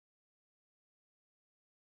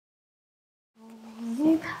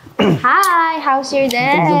Hi! How's your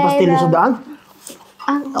day? Ito yung pastilyo sa daan?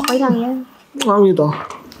 Okay lang yan. Ano ito?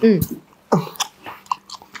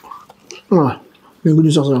 May good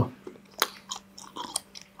news ako sa'yo.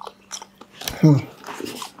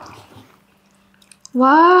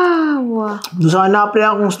 Wow! Doon sa na-apply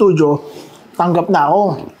akong studio, tanggap na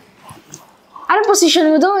ako. Anong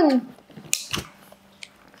posisyon mo dun?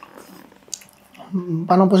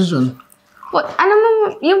 Paano posisyon? Ano mo,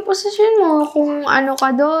 yung posisyon mo, kung ano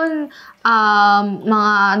ka dun,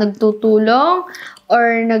 mga nagtutulong, or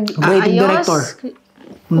Creative nag-aayos? director.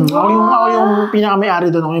 Ako yung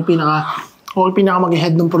pinaka-may-ari doon. Ako yung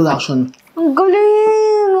pinaka-mag-head ng production. Ang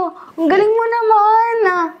galing! Ang galing mo naman!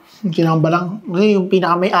 Yung kinakamba lang. Kasi yung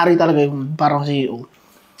pinaka-may-ari talaga yung parang CEO.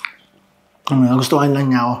 Gustuhan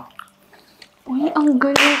lang niya ako. Uy, ang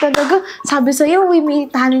galing talaga. Sabi sa'yo, may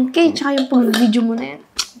talent ka eh. Tsaka yung pag-video mo na yan.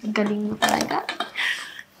 Ang galing mo talaga.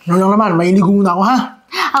 Ano lang naman, mailigo muna ako ha?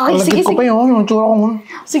 Okay, sige, sige. Ko pa yun, yung tsura ko muna.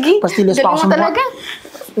 Sige, Pastillas pa ako galing mo talaga.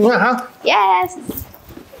 Nga ha? Yes!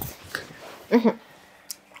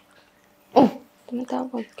 Oh,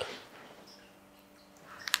 tumatawag.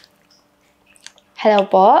 Hello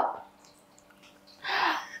po?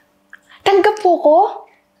 Tanggap po ko?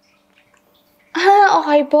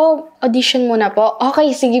 Okay po. Audition muna po.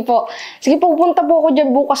 Okay, sige po. Sige po, pupunta po ako dyan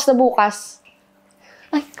bukas na bukas.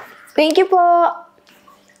 Ay, thank you po.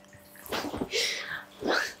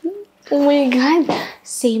 Oh my God.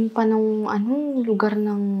 Same pa nung lugar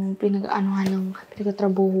ng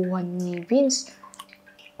pinagtatrabuhuan ni Vince.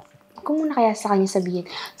 Kung muna kaya sa kanya sabihin,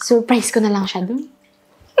 surprise ko na lang siya dun.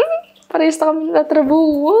 Parehas na kami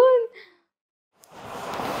natrabuhuan.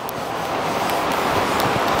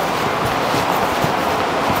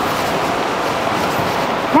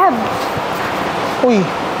 Lab! Uy,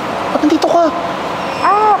 ba't nandito ka?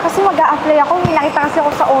 Kasi mag-a-apply ako. May nakita kasi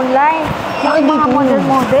ako sa online. Bakit Yung mga dito?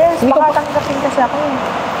 models. Hindi Baka ka- tanggapin kasi ako eh.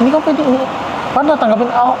 Hindi ka pwede. Paano tatanggapin?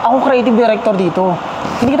 Ako creative director dito.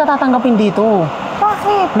 Hindi kita tatanggapin dito.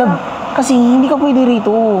 Bakit? Lab, kasi hindi ka pwede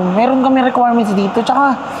rito. Meron kami requirements dito.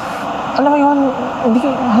 Tsaka, alam mo yun,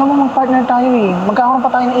 alam mo mag-partner tayo eh. Magkakaroon pa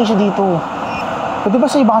tayo ng issue dito. Pwede ba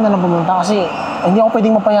sa iba ka na lang pumunta? Kasi hindi ako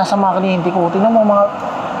pwedeng mapaya sa mga kliyente ko. Tingnan mo, mga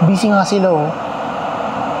busy nga sila oh.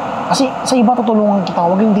 Kasi sa iba tutulungan kita,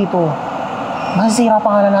 huwag yung dito. Masisira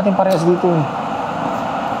pangalan natin parehas dito eh.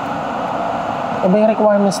 Iba yung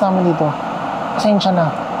requirements namin dito. Pasensya na.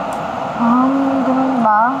 Ganun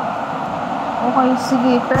ba? Okay,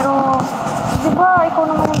 sige. Pero, di ba ikaw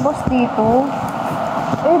naman yung boss dito?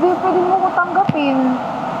 Di pwede mo ko tanggapin.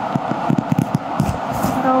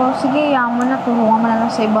 Pero, sige, yaman mo na. Tulungan mo na lang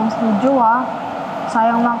sa ibang studio, ha?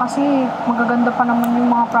 Sayang lang kasi, magaganda pa naman yung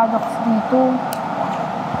mga products dito.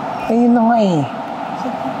 Ayun na nga eh.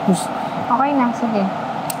 Okay na, sige.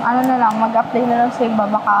 Ano na lang, mag-apply na lang sa iba.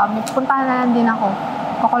 Baka may puntahan na lang din ako.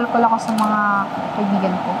 Pakul-kul ako sa mga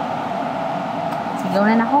kaibigan ko. Sige,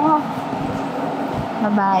 una na ako.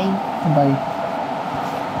 Bye-bye. Bye.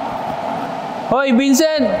 Hoy,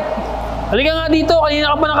 Vincent! Halika nga dito.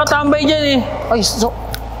 Kanina ka pa nakatambay dyan eh. Ay,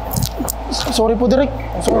 sorry po, Direk.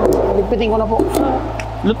 Sorry, ligpitin ko na po.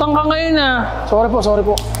 Lutang ka ngayon ah. Sorry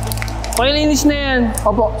po. Pakilinis na yan.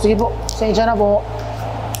 Opo, sige po. Pasensya na po.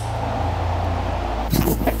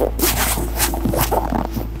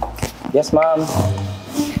 Yes, ma'am.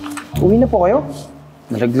 Uwi na po kayo?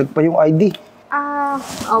 Nalaglag pa yung ID.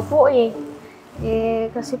 Opo eh.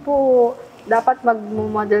 Kasi po, dapat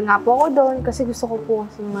mag-model nga po ako doon kasi gusto ko po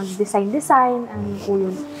kasi mag-design. Ano po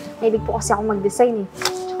yun? Mahilig po kasi ako mag-design eh.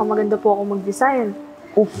 Tsaka maganda po ako mag-design.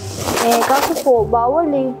 Kaso po,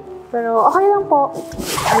 bawal eh. Pero okay lang po.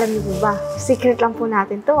 Alam niyo po ba, secret lang po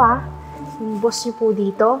natin to ha. Yung boss niyo po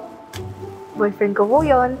dito, boyfriend ko po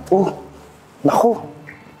yun. Oh, naku.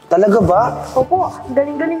 Talaga ba? Opo,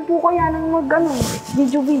 galing-galing po kaya ng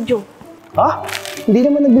video-video. Ha? Hindi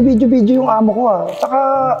naman nagbibideo-video yung amo ko ah. Tsaka,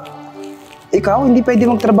 ikaw, hindi pwede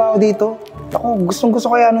magtrabaho dito. Ako,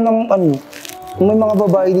 gustong-gusto kaya ng kung may mga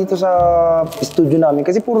babae dito sa studio namin.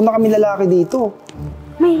 Kasi puro na kami lalaki dito.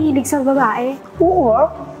 May hilig sa babae? Oo ah.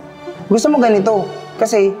 Gusto mo ganito.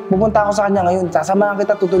 Kasi pupunta ako sa kanya ngayon. Sasamahan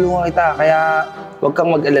kita, tutulungan kita. Kaya huwag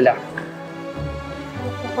kang mag-alala.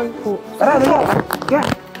 Okay po. Tara, dali. Yeah.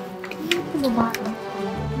 Ano ba?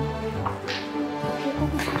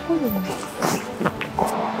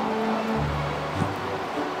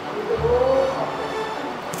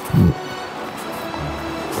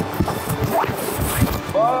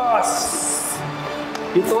 Boss!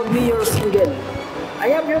 You told me you're single. I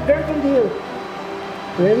have your girlfriend here.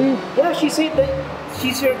 Really? Yeah, she said that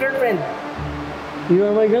she's your girlfriend. You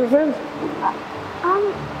are my girlfriend?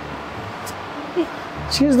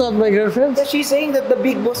 She's not my girlfriend. Yeah, she's saying that the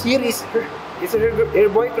big boss here is her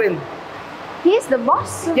boyfriend. He's the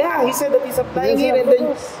boss. Yeah, he said that he's applying Yes, here and of then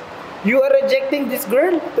course. you are rejecting this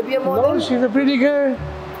girl to be a model. No, she's a pretty girl.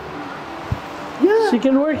 Yeah. She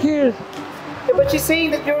can work here. Yeah, but she's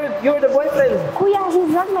saying that you're the boyfriend. Kuya,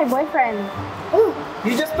 he's not my boyfriend. Oh,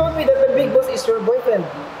 you just told me that the big boss is your boyfriend.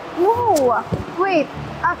 No. Wait.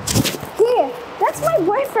 Here. That's my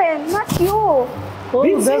boyfriend, not you. Oh,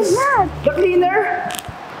 Vincent, He's not. the cleaner.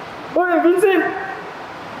 Oh, Vincent.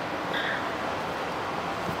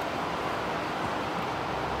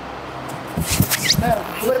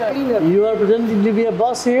 You are a cleaner. You are pretending to be a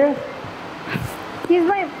boss here? He's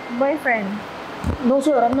my boyfriend. No,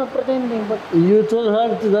 sir, I'm not pretending, but You told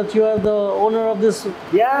her that you are the owner of this.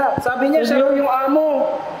 Yeah, sabi niya siya raw yung amo.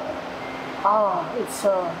 it's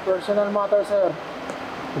a personal matter, sir.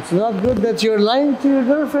 It's not good that you're lying to your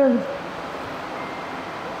girlfriend.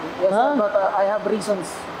 Yes, Huh? sir, but I have reasons.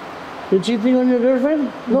 You're cheating on your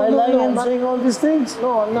girlfriend No, by no, lying no, and not- saying all these things.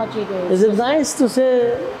 No, I'm not cheating. Is it nice to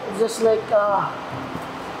say? It's just like,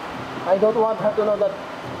 I don't want her to know that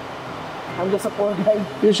I'm just a poor guy.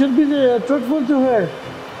 You should be truthful to her.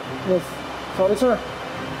 Yes. Sorry, sir.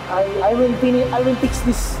 I will fix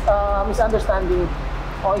this misunderstanding.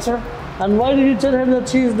 Okay, sir? And why did you tell her that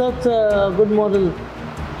she is not a good model?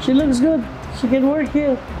 She looks good. She can work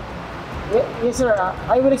here. Yes, sir.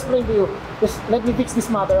 I will explain to you. Just let me fix this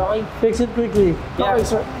matter, okay? Fix it quickly. Yeah. Okay,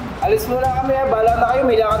 sir. Alis muna kami ha. Bahala na kayo.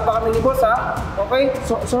 May lakad pa kami ni boss ha. Okay?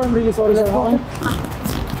 So, sir, I'm really sorry, sir. Okay?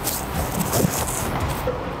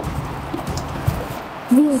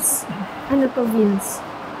 Vince. Ano to, Vince?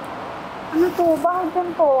 Ano to? Bakit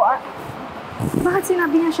ganito? Bakit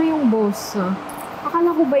sinabi niya siya yung boss? Akala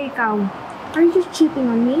ko ba ikaw? Are you cheating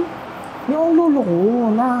on me? Yung lolo ko,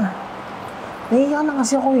 nahihiya lang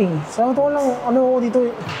kasi ako eh. Sa totoo lang, ano ako dito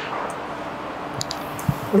eh.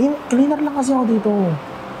 Cleaner lang kasi ako dito.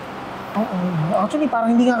 Oo. Actually,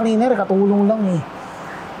 parang hindi nga cleaner, katulong lang eh.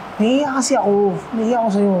 Nahihiya kasi ako. Nahihiya ako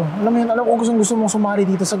sa'yo. Alam mo yun, alam ko gusto mong sumali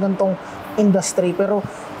dito sa gantong industry, pero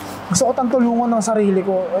gusto ko tang tulungan ng sarili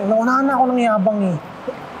ko. Naunahan na ako ng yabang eh.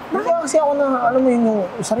 Nahihiya kasi ako na, alam mo yun, yung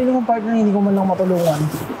sarili kong partner, hindi ko man lang matulungan.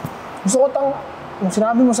 Gusto ko kung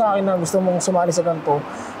sinabi mo sa akin na gusto mong sumali sa ganito,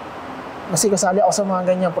 kasi kasali ako sa mga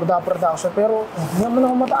ganyan, production, pero hindi naman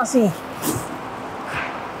ako mataas eh.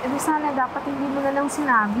 Eh, sana dapat hindi mo na lang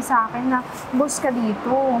sinabi sa akin na boss ka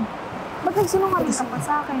dito. Ba't nagsinungaling ka pa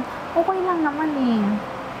sa akin? Okay lang naman eh.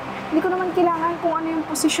 Hindi ko naman kailangan kung ano yung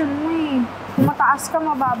posisyon mo eh. Kung mataas ka,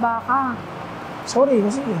 mababa ka. Sorry,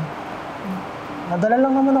 kasi nadala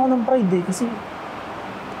lang naman ako ng pride eh, kasi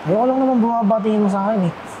ayoko lang naman bumabatingin mo sa akin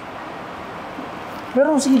eh.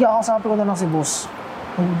 Pero sige, kakausapin ko na lang si boss.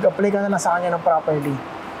 Mag-apply ka na lang sa kanya ng properly.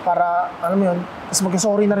 Para, alam mo yun, tapos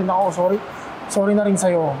mag-sorry na rin ako, sorry na rin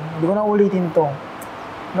sa'yo. Hindi ko na ulitin to.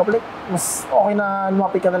 Mag-apply, mas okay na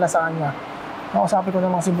lumapit ka na lang sa kanya. Kakausapin ko na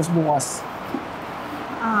lang si boss bukas.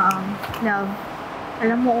 Love,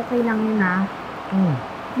 alam mo okay lang yun ah. Hmm.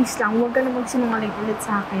 Please lang, huwag ka na magsinungaling ulit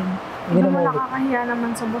sa akin. Hindi Hindi naman na ulit. nakakahiya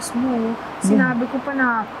naman sa boss mo. Sinabi ko pa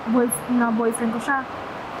na boyfriend ko siya.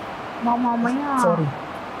 Baka mamaya. Sorry.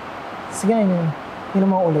 Sige na yun. Hindi na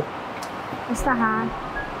maulit. Basta ha,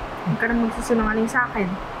 huwag ka na magsisinungaling sa akin.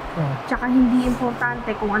 Tsaka hindi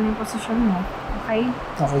importante kung ano yung posisyon mo. Okay?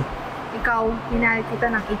 Okay. Ikaw, pinahal kita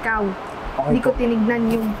ng ikaw. Okay Hindi ko po. tinignan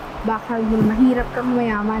yung bakal mo na mahirap kang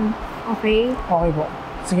mayaman. Okay? Okay po.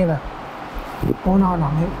 Sige na. Una ka na.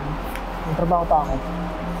 May trabaho pa ako.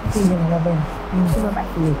 Sige na, labay na. Sige, bye.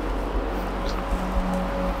 Sige.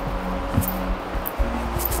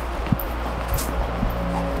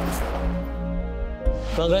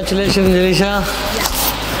 Congratulations, Delisha.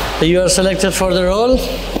 You are selected for the role.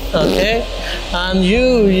 Okay. And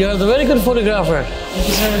you're the very good photographer. Thank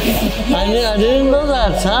you, sir. I didn't know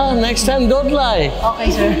that, huh? Next time, don't lie.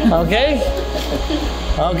 Okay, sir. Okay?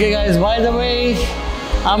 Okay, guys, by the way,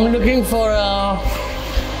 I'm looking for a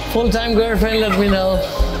full-time girlfriend, let me know.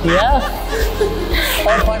 Yeah?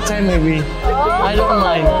 Or part-time, maybe. I don't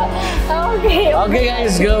mind. Okay. Okay,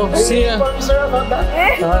 guys, go. See ya. Sir, about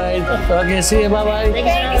that. Alright. Okay, see ya. Bye-bye.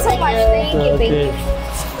 Thank you so much. Thank you. Thank you. Okay.